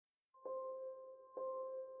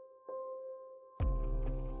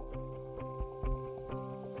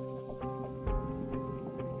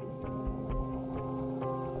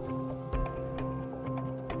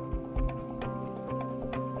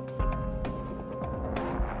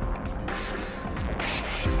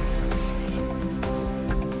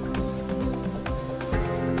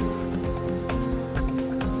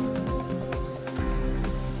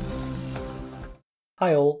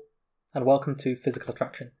Hi all, and welcome to Physical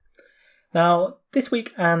Attraction. Now, this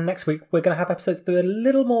week and next week we're going to have episodes that are a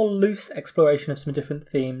little more loose exploration of some different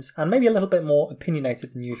themes, and maybe a little bit more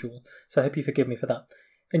opinionated than usual, so I hope you forgive me for that.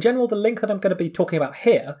 In general, the link that I'm going to be talking about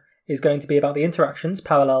here is going to be about the interactions,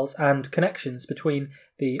 parallels, and connections between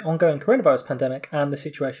the ongoing coronavirus pandemic and the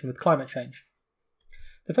situation with climate change.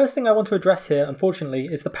 The first thing I want to address here, unfortunately,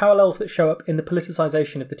 is the parallels that show up in the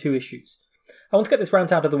politicisation of the two issues. I want to get this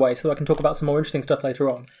rant out of the way so that I can talk about some more interesting stuff later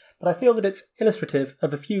on, but I feel that it's illustrative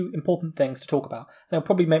of a few important things to talk about, and it'll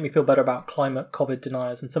probably make me feel better about climate COVID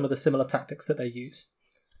deniers and some of the similar tactics that they use.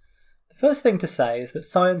 The first thing to say is that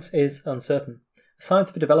science is uncertain. The science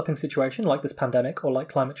of a developing situation like this pandemic or like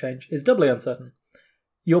climate change is doubly uncertain.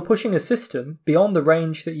 You're pushing a system beyond the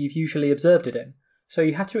range that you've usually observed it in, so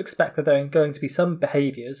you have to expect that there are going to be some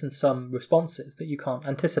behaviours and some responses that you can't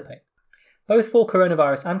anticipate. Both for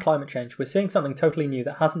coronavirus and climate change, we're seeing something totally new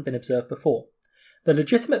that hasn't been observed before. The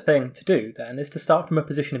legitimate thing to do, then, is to start from a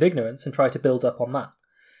position of ignorance and try to build up on that.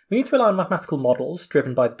 We need to rely on mathematical models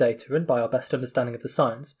driven by the data and by our best understanding of the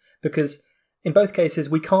science, because in both cases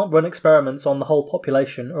we can't run experiments on the whole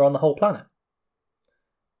population or on the whole planet.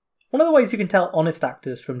 One of the ways you can tell honest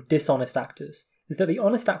actors from dishonest actors is that the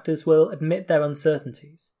honest actors will admit their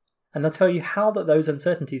uncertainties, and they'll tell you how that those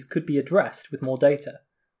uncertainties could be addressed with more data,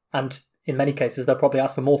 and in many cases, they'll probably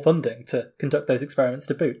ask for more funding to conduct those experiments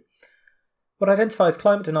to boot. What identifies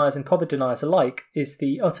climate deniers and COVID deniers alike is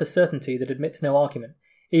the utter certainty that admits no argument,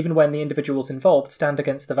 even when the individuals involved stand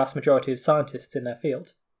against the vast majority of scientists in their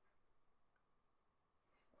field.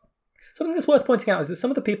 Something that's worth pointing out is that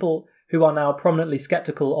some of the people who are now prominently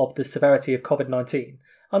sceptical of the severity of COVID-19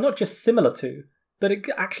 are not just similar to, but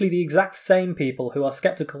actually the exact same people who are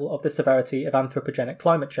sceptical of the severity of anthropogenic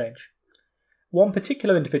climate change. One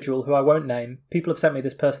particular individual who I won't name, people have sent me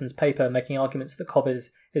this person's paper making arguments that COVID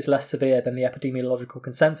is less severe than the epidemiological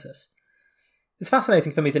consensus. It's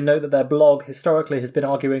fascinating for me to note that their blog historically has been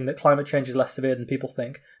arguing that climate change is less severe than people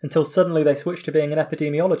think, until suddenly they switched to being an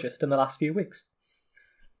epidemiologist in the last few weeks.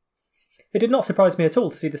 It did not surprise me at all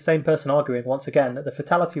to see the same person arguing once again that the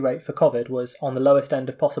fatality rate for COVID was on the lowest end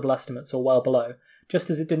of possible estimates or well below, just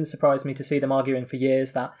as it didn't surprise me to see them arguing for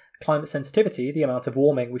years that climate sensitivity, the amount of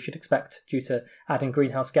warming we should expect due to adding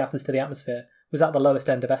greenhouse gases to the atmosphere, was at the lowest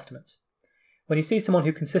end of estimates. When you see someone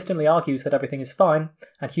who consistently argues that everything is fine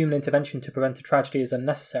and human intervention to prevent a tragedy is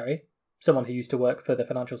unnecessary, someone who used to work for the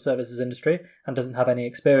financial services industry and doesn't have any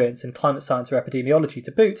experience in climate science or epidemiology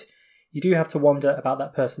to boot, you do have to wonder about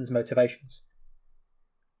that person's motivations.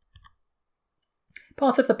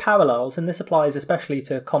 Part of the parallels, and this applies especially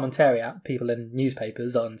to commentariat, people in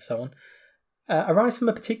newspapers and so on, arise from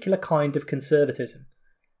a particular kind of conservatism.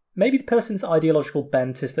 Maybe the person's ideological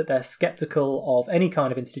bent is that they're sceptical of any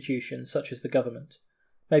kind of institution, such as the government.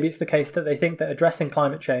 Maybe it's the case that they think that addressing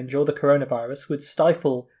climate change or the coronavirus would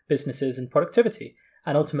stifle businesses and productivity,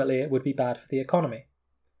 and ultimately it would be bad for the economy.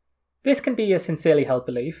 This can be a sincerely held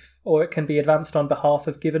belief, or it can be advanced on behalf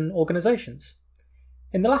of given organisations.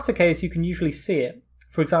 In the latter case, you can usually see it.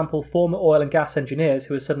 For example, former oil and gas engineers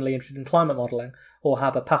who are suddenly interested in climate modelling, or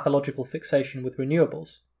have a pathological fixation with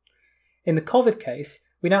renewables. In the COVID case,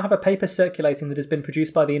 we now have a paper circulating that has been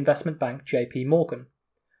produced by the investment bank JP Morgan.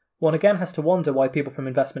 One again has to wonder why people from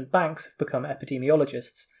investment banks have become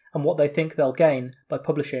epidemiologists, and what they think they'll gain by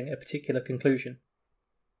publishing a particular conclusion.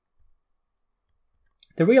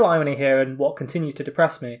 The real irony here, and what continues to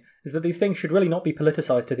depress me, is that these things should really not be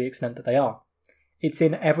politicised to the extent that they are. It's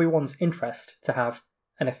in everyone's interest to have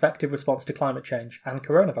an effective response to climate change and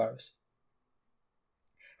coronavirus.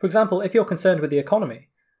 For example, if you're concerned with the economy,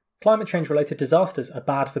 climate change-related disasters are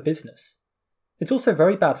bad for business. It's also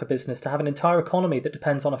very bad for business to have an entire economy that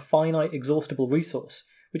depends on a finite, exhaustible resource,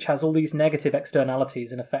 which has all these negative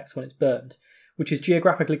externalities and effects when it's burned, which is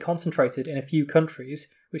geographically concentrated in a few countries,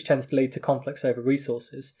 which tends to lead to conflicts over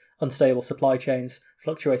resources, unstable supply chains,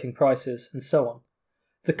 fluctuating prices, and so on.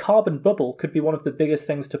 The carbon bubble could be one of the biggest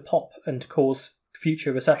things to pop and cause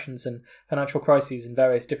future recessions and financial crises in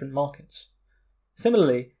various different markets.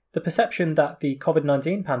 Similarly, the perception that the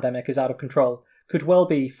COVID-19 pandemic is out of control could well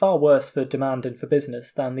be far worse for demand and for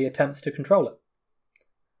business than the attempts to control it.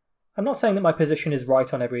 I'm not saying that my position is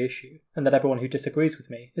right on every issue, and that everyone who disagrees with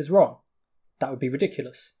me is wrong. That would be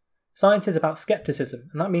ridiculous. Science is about skepticism,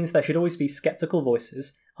 and that means there should always be skeptical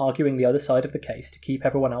voices arguing the other side of the case to keep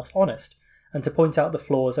everyone else honest, and to point out the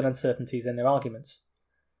flaws and uncertainties in their arguments.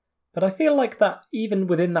 But I feel like that even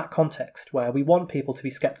within that context, where we want people to be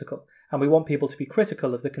sceptical, and we want people to be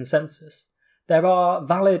critical of the consensus, there are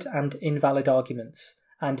valid and invalid arguments,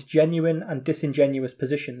 and genuine and disingenuous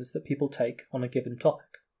positions that people take on a given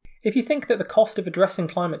topic. If you think that the cost of addressing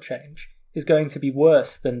climate change is going to be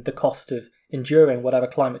worse than the cost of enduring whatever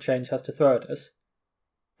climate change has to throw at us,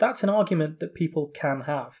 that's an argument that people can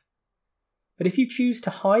have. But if you choose to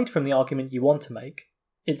hide from the argument you want to make,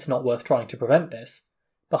 it's not worth trying to prevent this,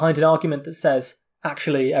 behind an argument that says,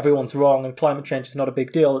 actually everyone's wrong and climate change is not a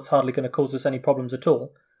big deal, it's hardly going to cause us any problems at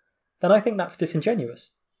all, then I think that's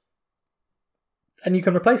disingenuous. And you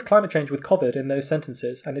can replace climate change with COVID in those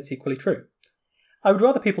sentences, and it's equally true. I would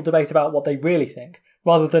rather people debate about what they really think,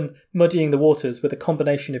 rather than muddying the waters with a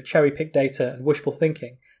combination of cherry-picked data and wishful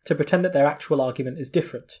thinking to pretend that their actual argument is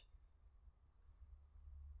different.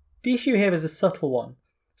 The issue here is a subtle one,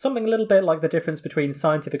 something a little bit like the difference between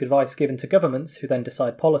scientific advice given to governments who then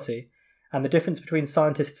decide policy, and the difference between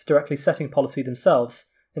scientists directly setting policy themselves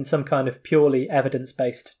in some kind of purely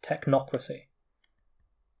evidence-based technocracy.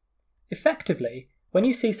 Effectively, when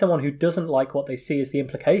you see someone who doesn't like what they see as the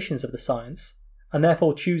implications of the science, and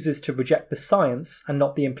therefore chooses to reject the science and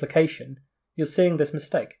not the implication, you're seeing this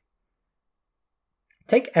mistake.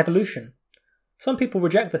 Take evolution. Some people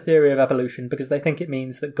reject the theory of evolution because they think it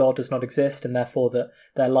means that God does not exist and therefore that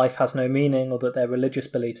their life has no meaning or that their religious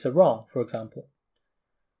beliefs are wrong, for example.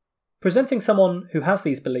 Presenting someone who has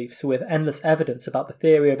these beliefs with endless evidence about the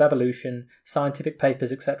theory of evolution, scientific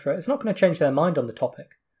papers, etc. is not going to change their mind on the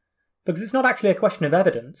topic. Because it's not actually a question of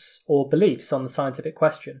evidence or beliefs on the scientific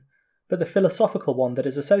question, but the philosophical one that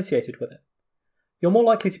is associated with it. You're more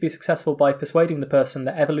likely to be successful by persuading the person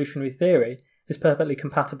that evolutionary theory is perfectly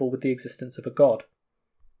compatible with the existence of a god.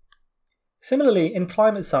 Similarly, in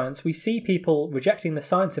climate science, we see people rejecting the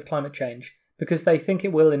science of climate change because they think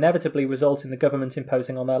it will inevitably result in the government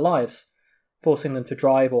imposing on their lives, forcing them to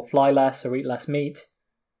drive or fly less or eat less meat,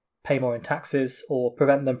 pay more in taxes, or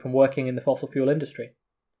prevent them from working in the fossil fuel industry.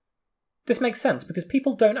 This makes sense because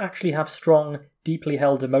people don't actually have strong, deeply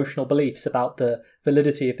held emotional beliefs about the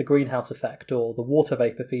validity of the greenhouse effect or the water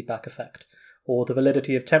vapour feedback effect, or the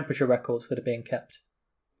validity of temperature records that are being kept.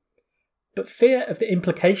 But fear of the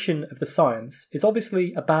implication of the science is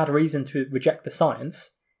obviously a bad reason to reject the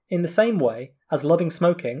science, in the same way as loving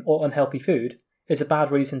smoking or unhealthy food is a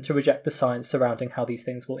bad reason to reject the science surrounding how these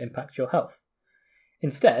things will impact your health.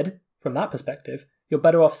 Instead, from that perspective, you're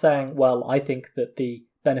better off saying, well, I think that the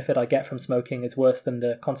benefit I get from smoking is worse than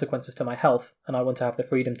the consequences to my health, and I want to have the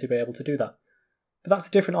freedom to be able to do that. But that's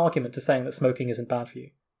a different argument to saying that smoking isn't bad for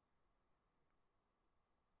you.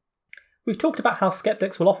 We've talked about how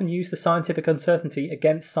skeptics will often use the scientific uncertainty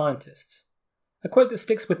against scientists. A quote that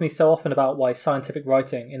sticks with me so often about why scientific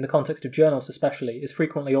writing, in the context of journals especially, is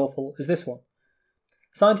frequently awful is this one.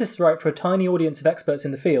 Scientists write for a tiny audience of experts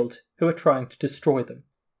in the field who are trying to destroy them.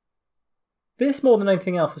 This, more than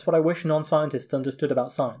anything else, is what I wish non-scientists understood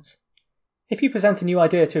about science. If you present a new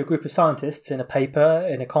idea to a group of scientists in a paper,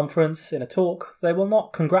 in a conference, in a talk, they will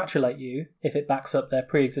not congratulate you if it backs up their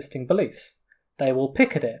pre-existing beliefs. They will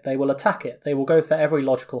pick at it, they will attack it, they will go for every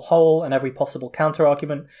logical hole and every possible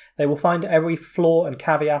counter-argument, they will find every flaw and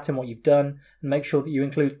caveat in what you've done and make sure that you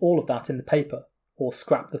include all of that in the paper, or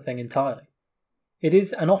scrap the thing entirely. It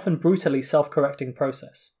is an often brutally self-correcting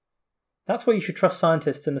process. That's why you should trust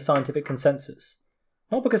scientists and the scientific consensus.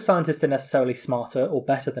 Not because scientists are necessarily smarter or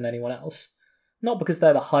better than anyone else, not because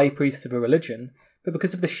they're the high priests of a religion, but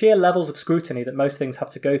because of the sheer levels of scrutiny that most things have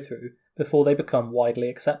to go through before they become widely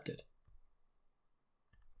accepted.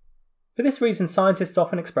 For this reason, scientists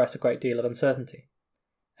often express a great deal of uncertainty.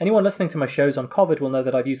 Anyone listening to my shows on COVID will know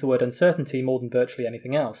that I've used the word uncertainty more than virtually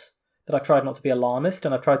anything else, that I've tried not to be alarmist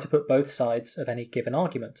and I've tried to put both sides of any given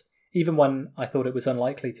argument, even when I thought it was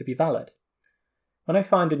unlikely to be valid. When I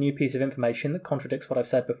find a new piece of information that contradicts what I've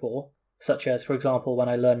said before, such as, for example, when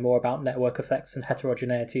I learn more about network effects and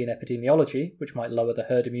heterogeneity in epidemiology, which might lower the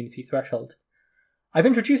herd immunity threshold, I've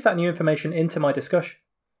introduced that new information into my discussion,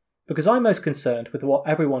 because I'm most concerned with what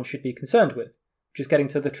everyone should be concerned with, which is getting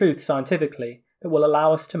to the truth scientifically that will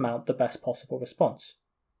allow us to mount the best possible response.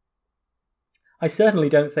 I certainly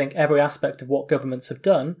don't think every aspect of what governments have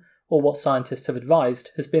done, or what scientists have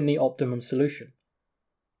advised, has been the optimum solution.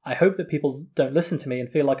 I hope that people don't listen to me and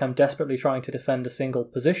feel like I'm desperately trying to defend a single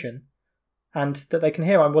position, and that they can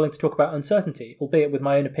hear I'm willing to talk about uncertainty, albeit with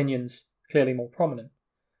my own opinions clearly more prominent.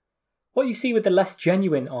 What you see with the less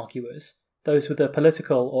genuine arguers, those with a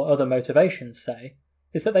political or other motivations, say,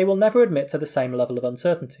 is that they will never admit to the same level of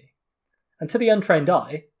uncertainty. And to the untrained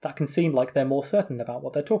eye, that can seem like they're more certain about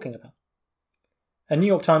what they're talking about. A New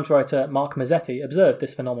York Times writer, Mark Mazzetti, observed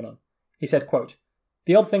this phenomenon. He said, quote,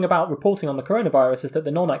 "The odd thing about reporting on the coronavirus is that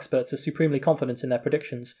the non-experts are supremely confident in their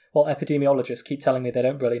predictions, while epidemiologists keep telling me they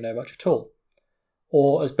don't really know much at all.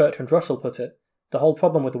 Or, as Bertrand Russell put it, the whole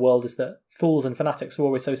problem with the world is that fools and fanatics are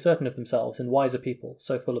always so certain of themselves and wiser people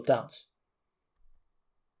so full of doubts."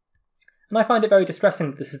 And I find it very distressing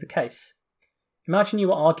that this is the case. Imagine you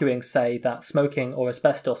were arguing, say, that smoking or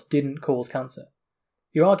asbestos didn't cause cancer.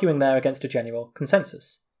 You're arguing there against a general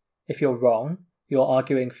consensus. If you're wrong, you're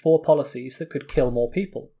arguing for policies that could kill more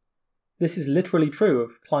people. This is literally true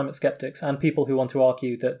of climate skeptics and people who want to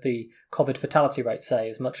argue that the COVID fatality rate, say,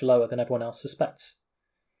 is much lower than everyone else suspects.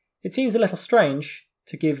 It seems a little strange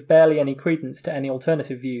to give barely any credence to any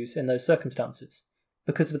alternative views in those circumstances,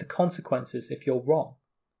 because of the consequences if you're wrong.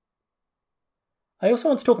 I also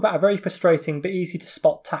want to talk about a very frustrating but easy to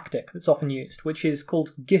spot tactic that's often used, which is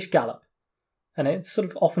called gish gallop, and it sort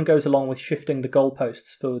of often goes along with shifting the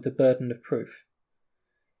goalposts for the burden of proof.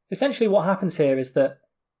 Essentially what happens here is that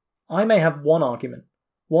I may have one argument,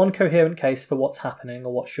 one coherent case for what's happening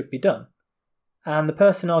or what should be done, and the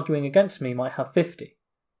person arguing against me might have 50.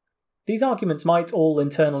 These arguments might all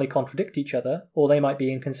internally contradict each other, or they might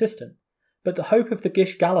be inconsistent, but the hope of the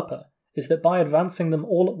gish galloper is that by advancing them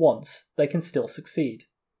all at once, they can still succeed.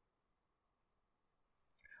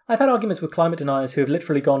 I've had arguments with climate deniers who have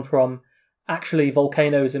literally gone from actually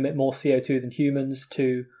volcanoes emit more CO2 than humans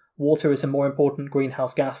to water is a more important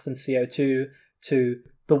greenhouse gas than CO2 to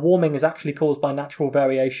the warming is actually caused by natural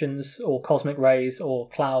variations or cosmic rays or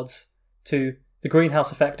clouds to the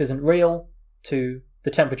greenhouse effect isn't real to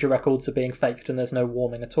the temperature records are being faked and there's no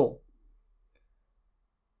warming at all.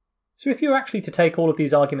 So if you were actually to take all of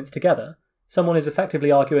these arguments together, someone is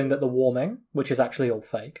effectively arguing that the warming, which is actually all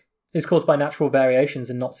fake, is caused by natural variations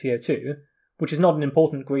and not CO2, which is not an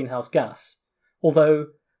important greenhouse gas. Although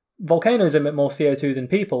volcanoes emit more CO2 than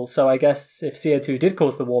people, so I guess if CO2 did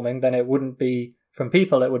cause the warming, then it wouldn't be from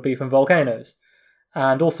people, it would be from volcanoes.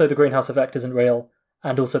 And also the greenhouse effect isn't real,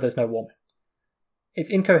 and also there's no warming. It's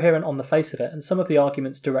incoherent on the face of it, and some of the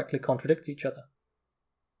arguments directly contradict each other.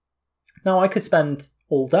 Now, I could spend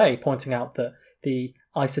all day pointing out that the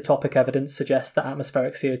isotopic evidence suggests that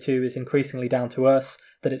atmospheric CO2 is increasingly down to Earth,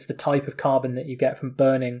 that it's the type of carbon that you get from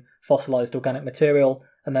burning fossilised organic material,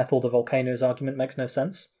 and therefore the volcanoes argument makes no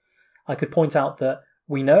sense. I could point out that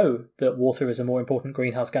we know that water is a more important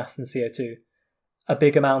greenhouse gas than CO2. A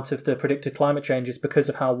big amount of the predicted climate change is because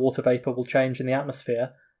of how water vapour will change in the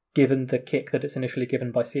atmosphere, given the kick that it's initially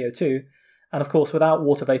given by CO2, and of course without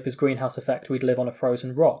water vapour's greenhouse effect we'd live on a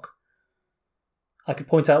frozen rock. I could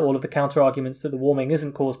point out all of the counter-arguments that the warming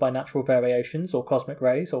isn't caused by natural variations or cosmic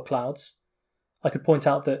rays or clouds. I could point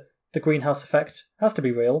out that the greenhouse effect has to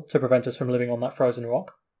be real to prevent us from living on that frozen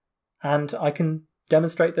rock. And I can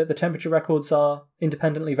demonstrate that the temperature records are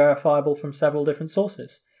independently verifiable from several different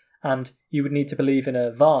sources, and you would need to believe in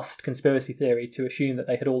a vast conspiracy theory to assume that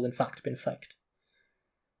they had all in fact been faked.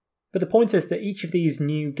 But the point is that each of these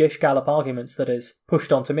new gish gallop arguments that is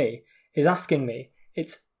pushed onto me is asking me,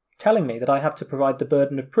 it's telling me that I have to provide the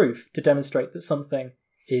burden of proof to demonstrate that something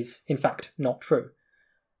is in fact not true.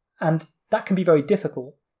 And that can be very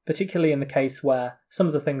difficult, particularly in the case where some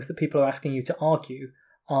of the things that people are asking you to argue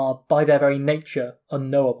are by their very nature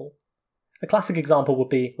unknowable. A classic example would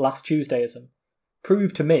be last Tuesdayism.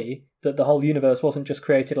 Prove to me that the whole universe wasn't just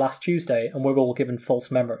created last Tuesday and we're all given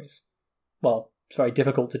false memories. Well, it's very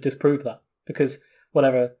difficult to disprove that, because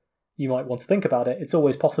whatever you might want to think about it, it's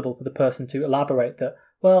always possible for the person to elaborate that,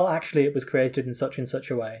 well, actually it was created in such and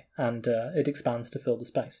such a way, and it expands to fill the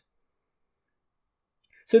space.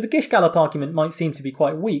 So the gish gallop argument might seem to be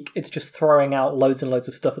quite weak, it's just throwing out loads and loads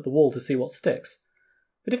of stuff at the wall to see what sticks.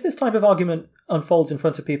 But if this type of argument unfolds in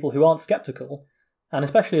front of people who aren't sceptical, and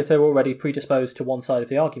especially if they're already predisposed to one side of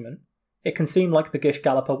the argument, it can seem like the gish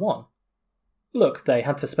galloper won. Look, they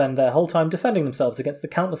had to spend their whole time defending themselves against the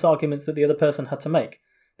countless arguments that the other person had to make.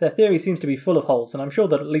 Their theory seems to be full of holes, and I'm sure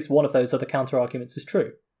that at least one of those other counter-arguments is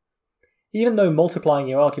true. Even though multiplying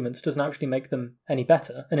your arguments doesn't actually make them any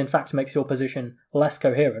better, and in fact makes your position less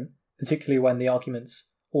coherent, particularly when the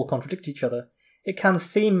arguments all contradict each other, it can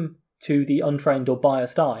seem to the untrained or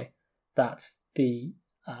biased eye that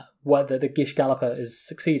whether the gish galloper is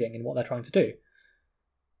succeeding in what they're trying to do.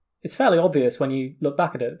 It's fairly obvious when you look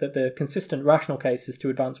back at it that the consistent rational case is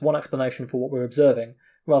to advance one explanation for what we're observing,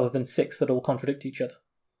 rather than 6 that all contradict each other.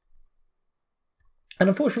 And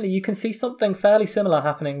unfortunately you can see something fairly similar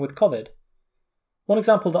happening with COVID. One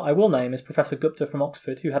example that I will name is Professor Gupta from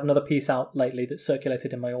Oxford, who had another piece out lately that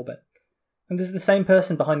circulated in my orbit. And this is the same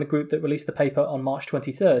person behind the group that released the paper on March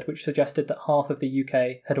 23rd, which suggested that half of the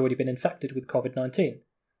UK had already been infected with COVID-19.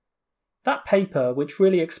 That paper, which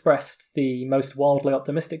really expressed the most wildly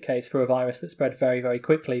optimistic case for a virus that spread very, very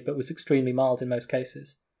quickly but was extremely mild in most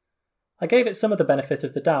cases, I gave it some of the benefit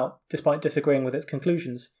of the doubt, despite disagreeing with its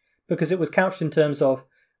conclusions, because it was couched in terms of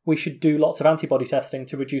we should do lots of antibody testing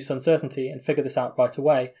to reduce uncertainty and figure this out right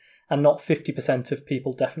away, and not 50% of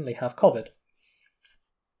people definitely have COVID.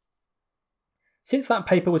 Since that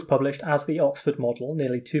paper was published as the Oxford model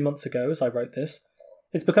nearly 2 months ago as I wrote this,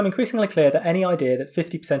 it's become increasingly clear that any idea that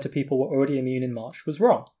 50% of people were already immune in March was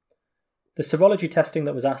wrong. The serology testing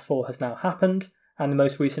that was asked for has now happened, and the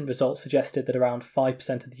most recent results suggested that around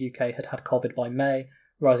 5% of the UK had had COVID by May,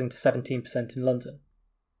 rising to 17% in London.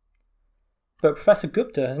 But Professor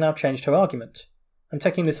Gupta has now changed her argument. I'm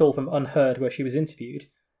taking this all from Unheard, where she was interviewed,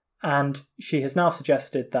 and she has now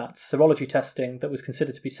suggested that serology testing that was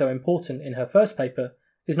considered to be so important in her first paper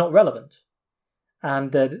is not relevant,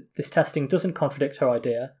 and that this testing doesn't contradict her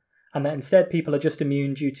idea, and that instead people are just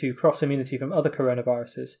immune due to cross-immunity from other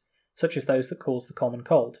coronaviruses, such as those that cause the common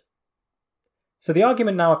cold. So the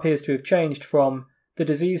argument now appears to have changed from the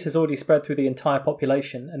disease has already spread through the entire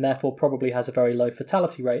population and therefore probably has a very low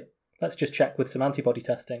fatality rate, let's just check with some antibody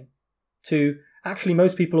testing, to actually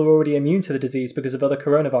most people are already immune to the disease because of other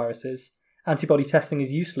coronaviruses, antibody testing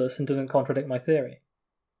is useless and doesn't contradict my theory.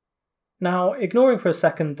 Now, ignoring for a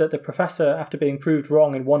second that the professor, after being proved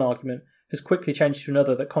wrong in one argument, has quickly changed to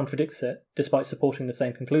another that contradicts it, despite supporting the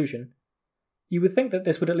same conclusion, you would think that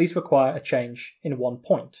this would at least require a change in one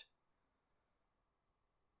point.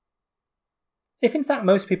 If in fact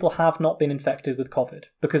most people have not been infected with COVID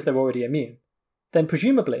because they're already immune, then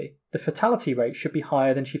presumably the fatality rate should be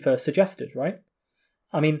higher than she first suggested, right?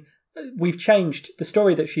 I mean, we've changed, the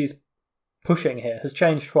story that she's pushing here has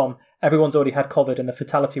changed from everyone's already had COVID and the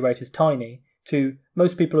fatality rate is tiny to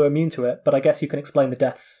most people are immune to it, but I guess you can explain the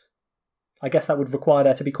deaths. I guess that would require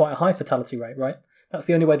there to be quite a high fatality rate, right? That's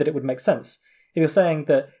the only way that it would make sense. If you're saying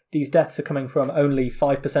that these deaths are coming from only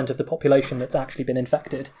 5% of the population that's actually been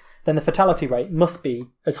infected, then the fatality rate must be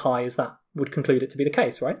as high as that would conclude it to be the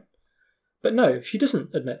case, right? But no, she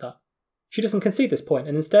doesn't admit that. She doesn't concede this point,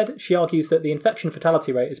 and instead she argues that the infection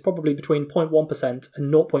fatality rate is probably between 0.1%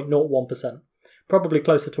 and 0.01%, probably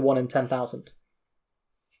closer to 1 in 10,000.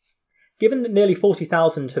 Given that nearly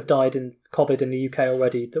 40,000 have died in COVID in the UK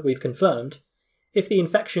already that we've confirmed, if the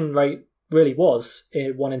infection rate really was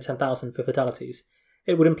 1 in 10,000 for fatalities,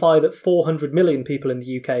 it would imply that 400 million people in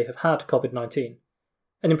the UK have had COVID-19,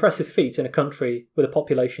 an impressive feat in a country with a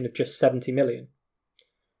population of just 70 million.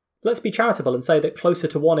 Let's be charitable and say that closer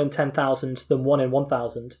to 1 in 10,000 than 1 in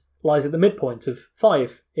 1,000 lies at the midpoint of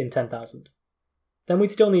 5 in 10,000. Then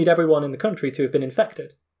we'd still need everyone in the country to have been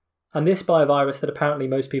infected, and this by a virus that apparently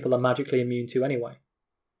most people are magically immune to anyway.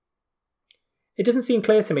 It doesn't seem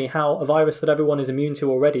clear to me how a virus that everyone is immune to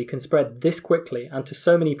already can spread this quickly and to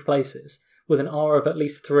so many places with an R of at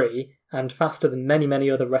least 3 and faster than many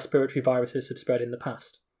other respiratory viruses have spread in the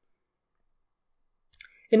past.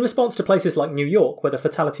 In response to places like New York, where the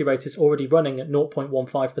fatality rate is already running at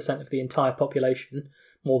 0.15% of the entire population,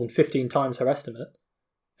 more than 15 times her estimate,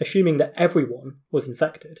 assuming that everyone was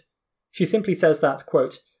infected, she simply says that,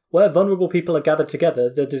 quote, where vulnerable people are gathered together,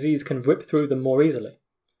 the disease can rip through them more easily.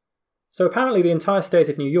 So apparently the entire state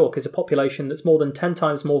of New York is a population that's more than 10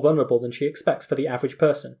 times more vulnerable than she expects for the average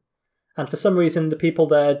person. And for some reason the people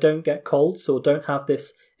there don't get colds or don't have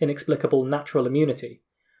this inexplicable natural immunity,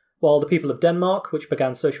 while the people of Denmark, which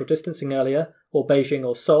began social distancing earlier, or Beijing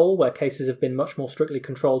or Seoul, where cases have been much more strictly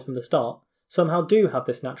controlled from the start, somehow do have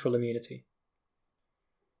this natural immunity.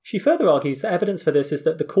 She further argues that evidence for this is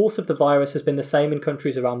that the course of the virus has been the same in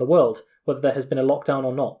countries around the world, whether there has been a lockdown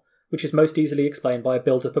or not, which is most easily explained by a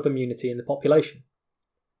build-up of immunity in the population.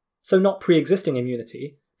 So not pre-existing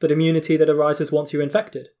immunity, but immunity that arises once you're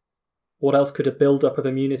infected. What else could a build-up of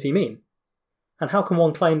immunity mean? And how can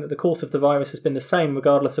one claim that the course of the virus has been the same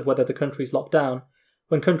regardless of whether the country's locked down,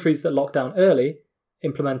 when countries that locked down early,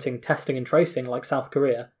 implementing testing and tracing like South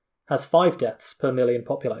Korea, has 5 deaths per million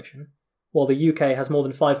population, while the UK has more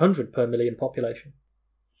than 500 per million population?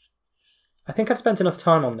 I think I've spent enough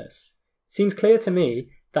time on this. It seems clear to me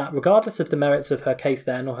that regardless of the merits of her case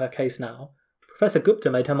then or her case now, Professor Gupta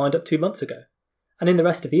made her mind up 2 months ago. And in the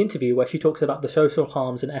rest of the interview, where she talks about the social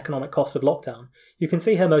harms and economic cost of lockdown, you can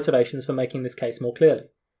see her motivations for making this case more clearly.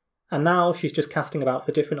 And now she's just casting about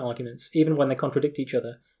for different arguments, even when they contradict each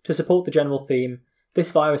other, to support the general theme,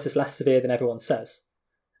 this virus is less severe than everyone says.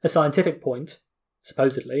 A scientific point,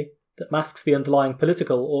 supposedly, that masks the underlying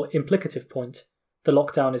political or implicative point, the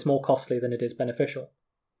lockdown is more costly than it is beneficial.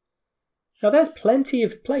 Now there's plenty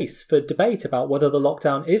of place for debate about whether the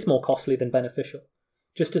lockdown is more costly than beneficial,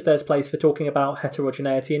 just as there's place for talking about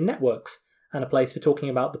heterogeneity in networks, and a place for talking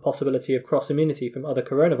about the possibility of cross-immunity from other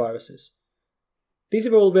coronaviruses. These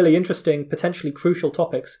are all really interesting, potentially crucial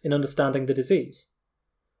topics in understanding the disease.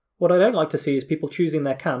 What I don't like to see is people choosing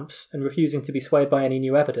their camps and refusing to be swayed by any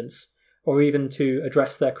new evidence, or even to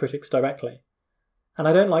address their critics directly. And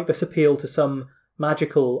I don't like this appeal to some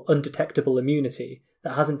magical, undetectable immunity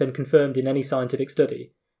that hasn't been confirmed in any scientific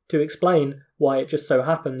study, to explain why it just so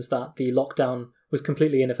happens that the lockdown was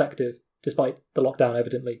completely ineffective, despite the lockdown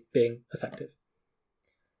evidently being effective.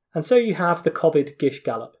 And so you have the COVID gish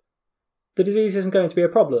gallop. The disease isn't going to be a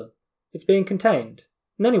problem. It's being contained.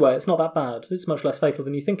 And anyway, it's not that bad. It's much less fatal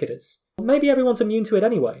than you think it is. Maybe everyone's immune to it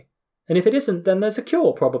anyway. And if it isn't, then there's a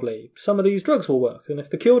cure, probably. Some of these drugs will work. And if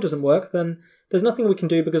the cure doesn't work, then there's nothing we can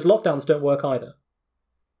do because lockdowns don't work either.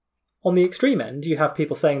 On the extreme end, you have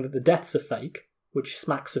people saying that the deaths are fake, which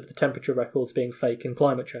smacks of the temperature records being fake and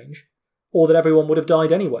climate change, or that everyone would have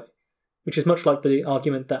died anyway, which is much like the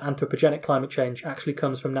argument that anthropogenic climate change actually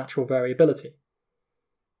comes from natural variability.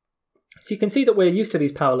 So you can see that we're used to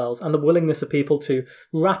these parallels and the willingness of people to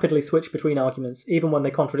rapidly switch between arguments even when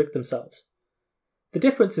they contradict themselves. The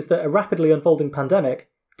difference is that a rapidly unfolding pandemic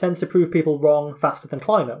tends to prove people wrong faster than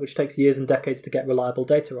climate, which takes years and decades to get reliable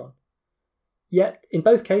data on. Yet, in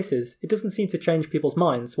both cases, it doesn't seem to change people's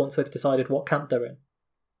minds once they've decided what camp they're in.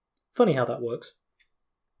 Funny how that works.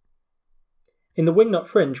 In the wingnut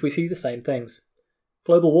fringe, we see the same things.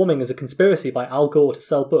 Global warming is a conspiracy by Al Gore to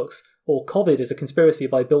sell books, or COVID is a conspiracy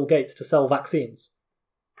by Bill Gates to sell vaccines.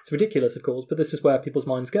 It's ridiculous, of course, but this is where people's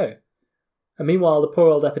minds go. And meanwhile, the poor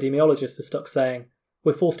old epidemiologists are stuck saying,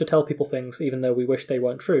 we're forced to tell people things even though we wish they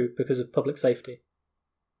weren't true because of public safety.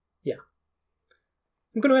 Yeah.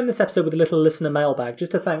 I'm going to end this episode with a little listener mailbag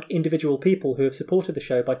just to thank individual people who have supported the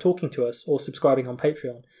show by talking to us or subscribing on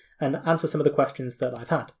Patreon, and answer some of the questions that I've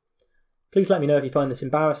had. Please let me know if you find this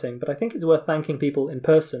embarrassing, but I think it's worth thanking people in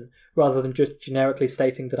person rather than just generically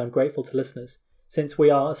stating that I'm grateful to listeners, since we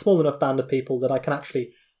are a small enough band of people that I can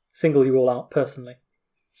actually single you all out personally.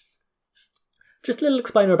 Just a little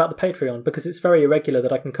explainer about the Patreon, because it's very irregular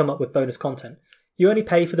that I can come up with bonus content. You only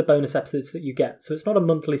pay for the bonus episodes that you get, so it's not a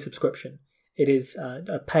monthly subscription. It is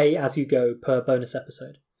a pay-as-you-go per bonus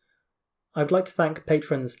episode. I would like to thank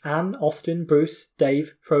patrons Anne, Austin, Bruce,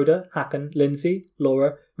 Dave, Froda, Hacken, Lindsay,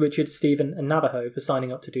 Laura, Richard, Stephen and Navajo for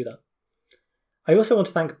signing up to do that. I also want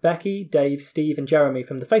to thank Becky, Dave, Steve and Jeremy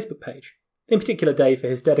from the Facebook page. In particular Dave for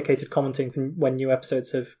his dedicated commenting from when new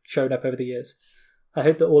episodes have showed up over the years. I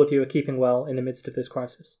hope that all of you are keeping well in the midst of this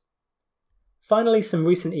crisis. Finally, some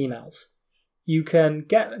recent emails. You can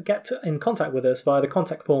get in contact with us via the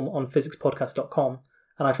contact form on physicspodcast.com,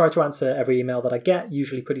 and I try to answer every email that I get,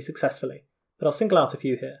 usually pretty successfully, but I'll single out a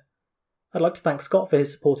few here. I'd like to thank Scott for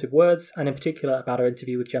his supportive words, and in particular about our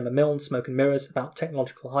interview with Gemma Milne, Smoke and Mirrors, about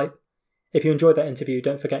technological hype. If you enjoyed that interview,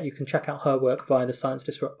 don't forget you can check out her work via the Science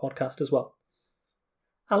Disrupt podcast as well.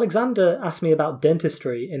 Alexander asked me about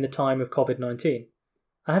dentistry in the time of COVID-19.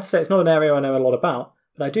 I have to say it's not an area I know a lot about,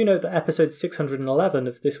 but I do note that episode 611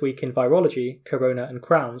 of This Week in Virology, Corona and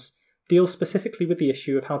Crowns, deals specifically with the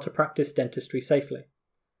issue of how to practice dentistry safely.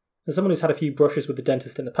 As someone who's had a few brushes with the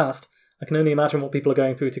dentist in the past, I can only imagine what people are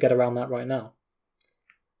going through to get around that right now.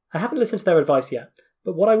 I haven't listened to their advice yet,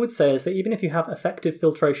 but what I would say is that even if you have effective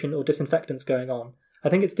filtration or disinfectants going on, I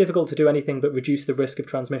think it's difficult to do anything but reduce the risk of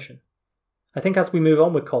transmission. I think as we move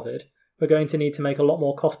on with COVID, we're going to need to make a lot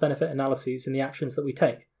more cost-benefit analyses in the actions that we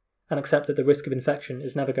take, and accept that the risk of infection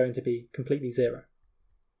is never going to be completely zero.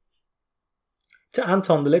 To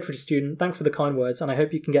Anton, the literature student, thanks for the kind words, and I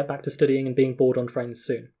hope you can get back to studying and being bored on trains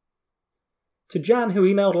soon. To Jan, who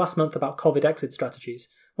emailed last month about COVID exit strategies,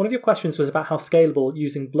 one of your questions was about how scalable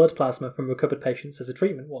using blood plasma from recovered patients as a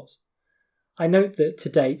treatment was. I note that to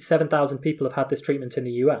date 7,000 people have had this treatment in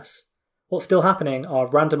the US. What's still happening are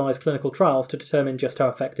randomised clinical trials to determine just how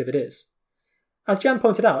effective it is. As Jan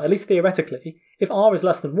pointed out, at least theoretically, if R is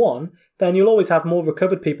less than 1, then you'll always have more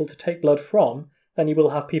recovered people to take blood from than you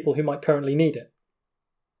will have people who might currently need it.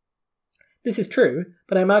 This is true,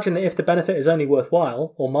 but I imagine that if the benefit is only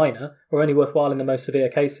worthwhile, or minor, or only worthwhile in the most severe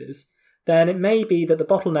cases, then it may be that the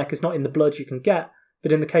bottleneck is not in the blood you can get,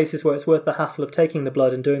 but in the cases where it's worth the hassle of taking the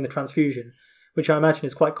blood and doing the transfusion, which I imagine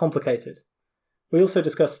is quite complicated. We also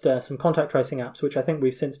discussed some contact tracing apps, which I think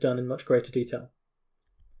we've since done in much greater detail.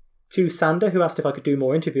 To Sander, who asked if I could do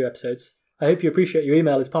more interview episodes, I hope you appreciate your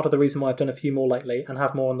email is part of the reason why I've done a few more lately and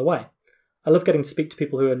have more on the way. I love getting to speak to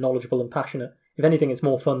people who are knowledgeable and passionate. If anything, it's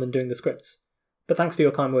more fun than doing the scripts. But thanks for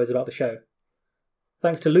your kind words about the show.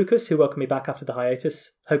 Thanks to Lucas, who welcomed me back after the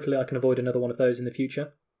hiatus. Hopefully I can avoid another one of those in the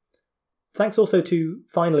future. Thanks also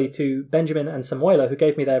finally to Benjamin and Samuela, who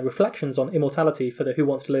gave me their reflections on immortality for the Who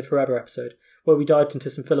Wants to Live Forever episode, where we dived into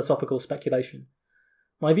some philosophical speculation.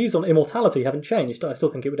 My views on immortality haven't changed. I still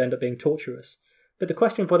think it would end up being torturous. But the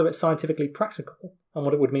question of whether it's scientifically practical, and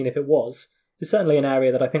what it would mean if it was, is certainly an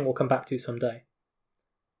area that I think we'll come back to someday.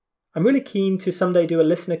 I'm really keen to someday do a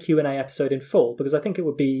listener Q&A episode in full, because I think it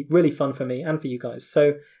would be really fun for me and for you guys.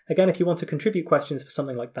 So, again, if you want to contribute questions for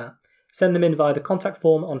something like that, send them in via the contact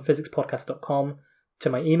form on physicspodcast.com, to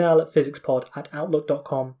my email at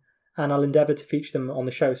physicspod@outlook.com, and I'll endeavour to feature them on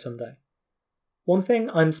the show someday. One thing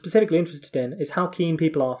I'm specifically interested in is how keen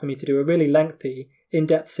people are for me to do a really lengthy,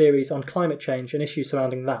 in-depth series on climate change and issues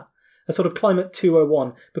surrounding that, a sort of Climate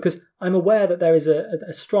 201, because I'm aware that there is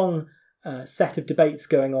a strong set of debates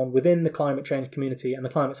going on within the climate change community and the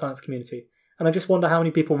climate science community, and I just wonder how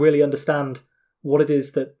many people really understand what it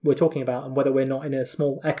is that we're talking about and whether we're not in a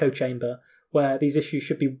small echo chamber where these issues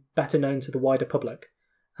should be better known to the wider public.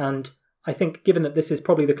 And I think, given that this is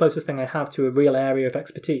probably the closest thing I have to a real area of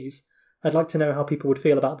expertise, I'd like to know how people would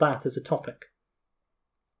feel about that as a topic.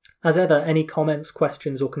 As ever, any comments,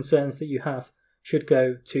 questions or concerns that you have should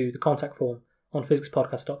go to the contact form on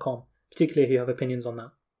physicspodcast.com, particularly if you have opinions on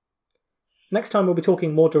that. Next time we'll be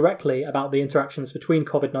talking more directly about the interactions between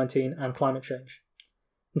COVID-19 and climate change.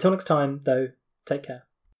 Until next time, though, take care.